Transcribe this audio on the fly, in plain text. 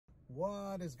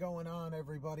What is going on,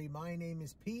 everybody? My name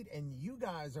is Pete, and you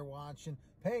guys are watching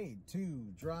Paid to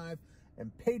Drive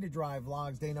and Paid to Drive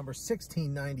Vlogs, day number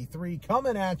 1693,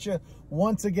 coming at you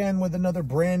once again with another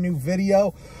brand new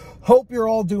video. Hope you're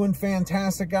all doing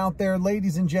fantastic out there.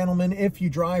 Ladies and gentlemen, if you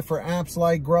drive for apps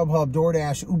like GrubHub,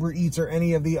 DoorDash, Uber Eats, or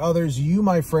any of the others, you,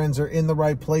 my friends, are in the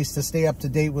right place to stay up to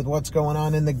date with what's going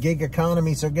on in the gig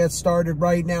economy. So get started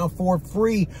right now for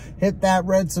free. Hit that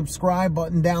red subscribe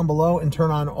button down below and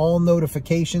turn on all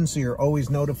notifications so you're always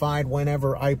notified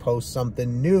whenever I post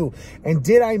something new. And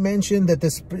did I mention that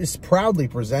this is proudly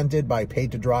presented by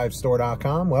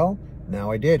PayToDriveStore.com? Well,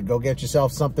 now I did. Go get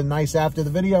yourself something nice after the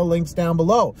video. Links down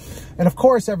below. And of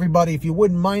course, everybody, if you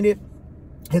wouldn't mind it,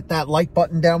 hit that like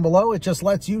button down below. It just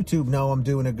lets YouTube know I'm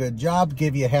doing a good job.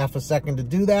 Give you half a second to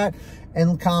do that.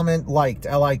 And comment liked,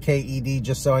 L-I-K-E-D,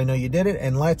 just so I know you did it.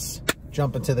 And let's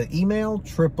jump into the email.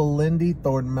 Triple Lindy,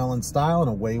 Thornton Melon style, and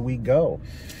away we go.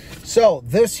 So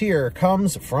this here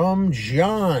comes from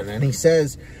John, and he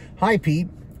says, "Hi, Pete.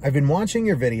 I've been watching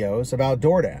your videos about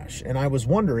DoorDash, and I was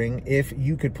wondering if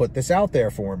you could put this out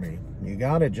there for me." You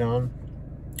got it, John.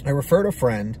 "I referred a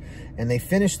friend, and they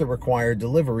finished the required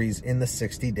deliveries in the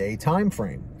 60-day time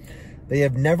frame. They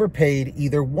have never paid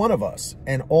either one of us,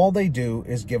 and all they do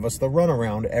is give us the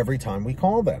runaround every time we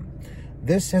call them.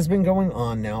 This has been going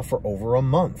on now for over a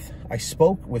month. I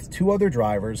spoke with 2 other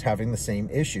drivers having the same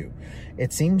issue.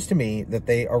 It seems to me that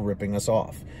they are ripping us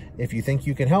off. If you think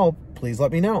you can help, please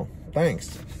let me know.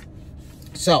 Thanks."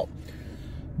 So,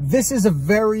 this is a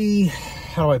very,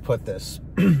 how do I put this?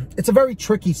 It's a very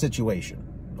tricky situation,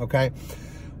 okay?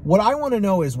 What I want to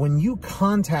know is, when you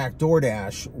contact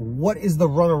DoorDash, what is the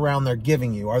runaround they're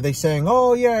giving you? Are they saying,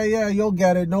 "Oh, yeah, you'll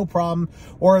get it, no problem"?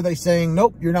 Or are they saying,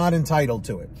 "Nope, you're not entitled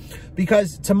to it"?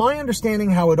 Because to my understanding,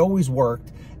 how it always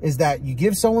worked is that you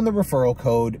give someone the referral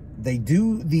code, they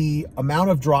do the amount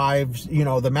of drives, the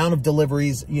amount of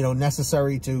deliveries,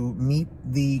 necessary to meet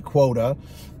the quota,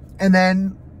 and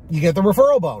then you get the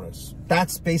referral bonus.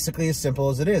 That's basically as simple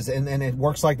as it is. And it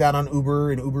works like that on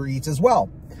Uber and Uber Eats as well.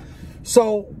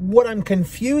 So what I'm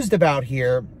confused about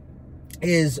here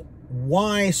is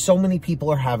why so many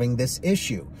people are having this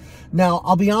issue. Now,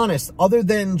 I'll be honest, other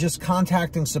than just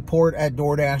contacting support at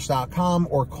DoorDash.com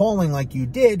or calling like you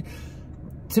did,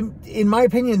 in my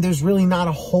opinion, there's really not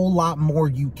a whole lot more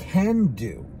you can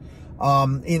do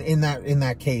in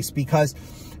that case, because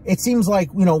it seems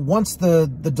like, once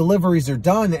the deliveries are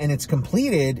done and it's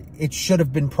completed, it should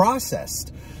have been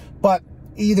processed. But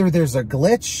either there's a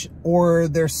glitch or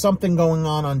there's something going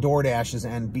on DoorDash's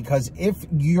end, because if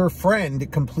your friend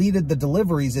completed the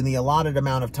deliveries in the allotted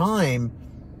amount of time,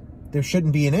 there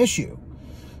shouldn't be an issue.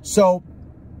 So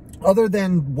other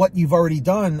than what you've already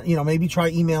done, maybe try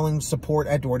emailing support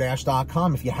at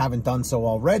DoorDash.com if you haven't done so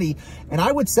already. And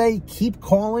I would say keep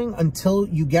calling until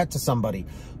you get to somebody.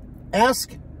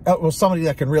 Ask, somebody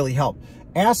that can really help.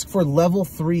 Ask for level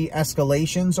 3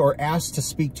 escalations, or ask to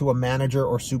speak to a manager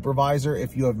or supervisor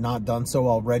if you have not done so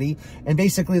already. And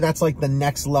basically that's like the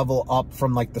next level up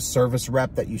from like the service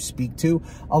rep that you speak to.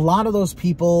 A lot of those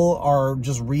people are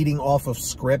just reading off of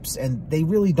scripts, and they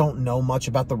really don't know much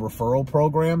about the referral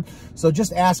program. So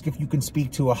just ask if you can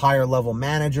speak to a higher level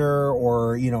manager,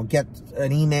 or, get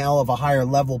an email of a higher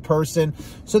level person,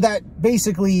 so that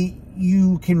basically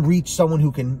you can reach someone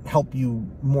who can help you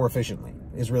more efficiently,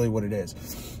 is really what it is.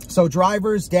 So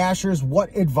drivers, dashers,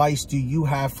 what advice do you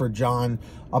have for John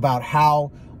about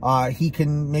how he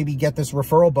can maybe get this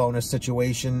referral bonus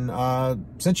situation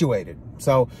situated?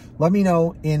 So let me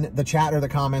know in the chat or the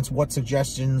comments what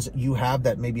suggestions you have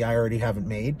that maybe I already haven't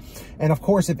made. And of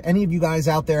course, if any of you guys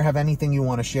out there have anything you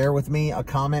want to share with me, a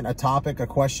comment, a topic, a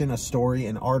question, a story,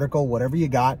 an article, whatever you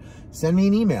got, send me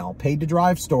an email,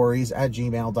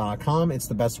 paidtodrivestories@gmail.com. It's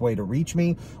the best way to reach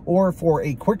me. Or for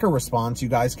a quicker response, you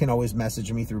guys can always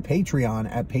message me through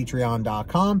Patreon at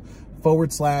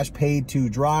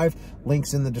patreon.com/paid2drive.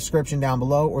 Links in the description down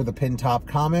below or the pinned top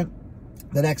comment.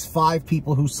 The next 5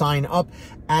 people who sign up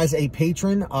as a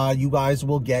patron, you guys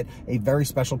will get a very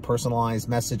special personalized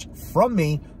message from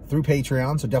me through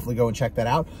Patreon, so definitely go and check that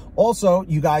out. Also,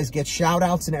 you guys get shout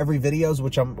outs in every video,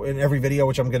 which I'm going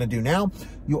to do now.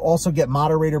 You also get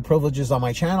moderator privileges on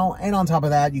my channel, and on top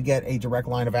of that, you get a direct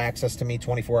line of access to me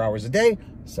 24 hours a day,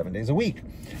 7 days a week.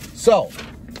 So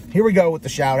here we go with the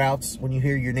shout outs. When you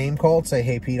hear your name called, say,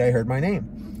 "Hey Pete, I heard my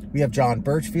name." We have John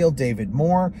Birchfield, David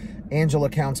Moore, Angela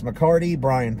Counts McCarty,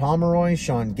 Brian Pomeroy,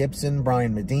 Sean Gibson,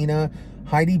 Brian Medina,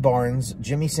 Heidi Barnes,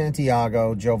 Jimmy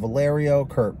Santiago, Joe Valerio,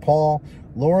 Kurt Paul,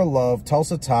 Laura Love,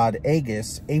 Tulsa Todd,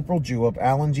 Agus, April Jewett,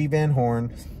 Alan G. Van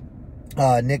Horn,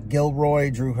 Nick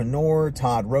Gilroy, Drew Honor,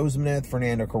 Todd Rosemith,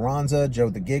 Fernando Carranza, Joe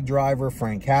the Gig Driver,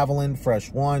 Frank Haviland,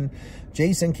 Fresh One,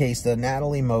 Jason Casta,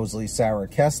 Natalie Mosley, Sarah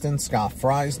Keston, Scott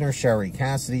Freisner, Sherry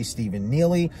Cassidy, Stephen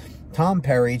Neely, Tom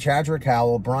Perry, Chadrick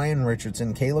Howell, Brian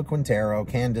Richardson, Kayla Quintero,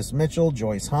 Candace Mitchell,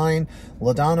 Joyce Hine,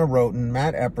 LaDonna Roten,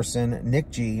 Matt Epperson, Nick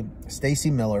G,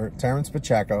 Stacy Miller, Terrence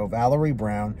Pacheco, Valerie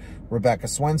Brown, Rebecca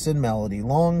Swenson, Melody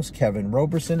Longs, Kevin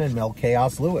Roberson, and Mel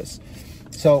Chaos Lewis.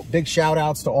 So big shout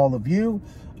outs to all of you.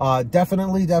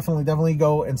 Definitely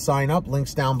go and sign up.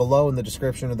 Links down below in the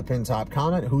description of the pin top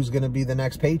comment. Who's going to be the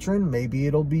next patron? Maybe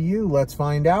it'll be you. Let's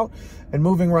find out. And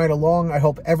moving right along, I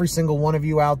hope every single one of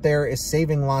you out there is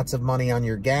saving lots of money on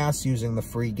your gas using the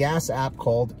free gas app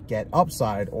called Get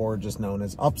Upside, or just known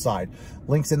as Upside.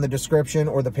 Links in the description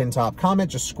or the pin top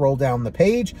comment. Just scroll down the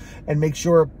page and make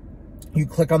sure you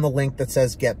click on the link that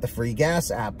says Get the Free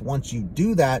Gas app. Once you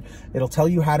do that, it'll tell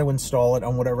you how to install it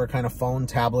on whatever kind of phone,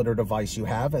 tablet, or device you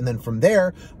have. And then from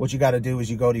there, what you got to do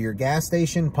is you go to your gas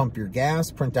station, pump your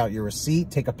gas, print out your receipt,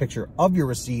 take a picture of your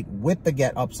receipt with the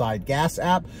Get Upside Gas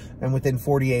app. And within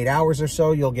 48 hours or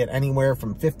so, you'll get anywhere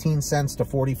from 15 cents to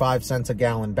 45 cents a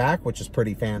gallon back, which is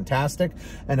pretty fantastic.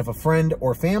 And if a friend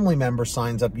or family member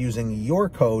signs up using your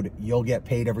code, you'll get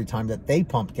paid every time that they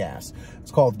pump gas. It's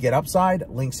called Get Upside.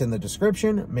 Links in the description.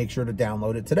 Make sure to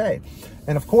download it today.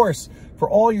 And of course, for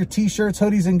all your t-shirts,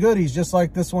 hoodies, and goodies, just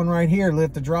like this one right here,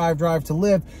 Live to Drive, Drive to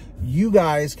Live, you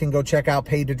guys can go check out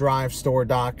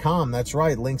PayToDriveStore.com. That's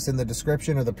right. Links in the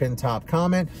description or the pin top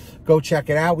comment. Go check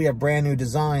it out. We have brand new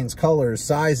designs, colors,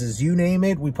 sizes, you name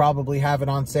it. We probably have it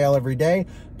on sale every day.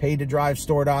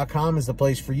 PayToDriveStore.com is the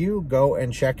place for you. Go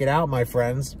and check it out, my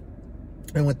friends.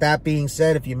 And with that being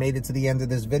said, if you made it to the end of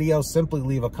this video, simply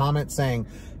leave a comment saying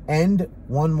END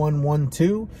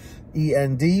 1112,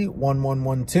 END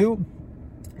 1112.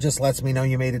 Just lets me know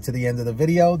you made it to the end of the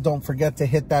video. Don't forget to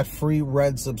hit that free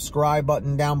red subscribe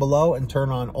button down below and turn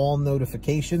on all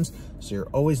notifications so you're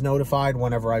always notified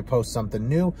whenever I post something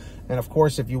new. And of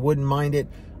course, if you wouldn't mind it,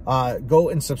 go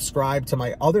and subscribe to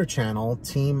my other channel,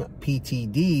 Team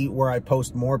PTD, where I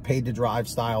post more paid to drive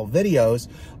style videos.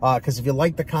 Because if you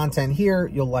like the content here,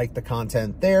 you'll like the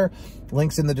content there.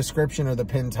 Links in the description or the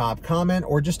pin top comment,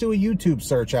 or just do a YouTube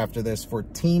search after this for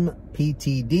Team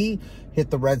PTD. Hit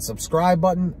the red subscribe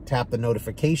button, tap the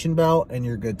notification bell, and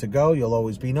you're good to go. You'll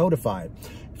always be notified.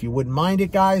 If you wouldn't mind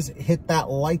it, guys, hit that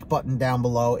like button down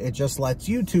below. It just lets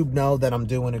YouTube know that I'm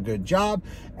doing a good job,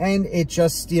 and it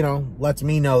just, you know, lets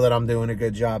me know that I'm doing a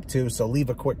good job too. So leave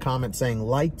a quick comment saying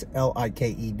liked,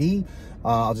 L-I-K-E-D.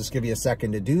 I'll just give you a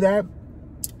second to do that.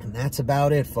 And that's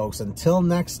about it, folks. Until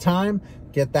next time,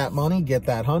 get that money, get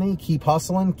that honey, keep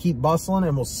hustling, keep bustling,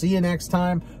 and we'll see you next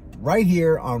time right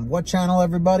here on what channel,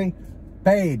 everybody?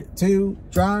 Paid to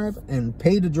Drive and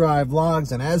Pay to Drive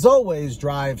Vlogs. And as always,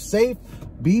 drive safe,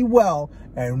 be well,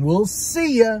 and we'll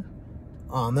see you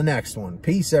on the next one.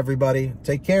 Peace, everybody.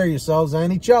 Take care of yourselves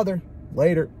and each other.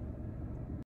 Later.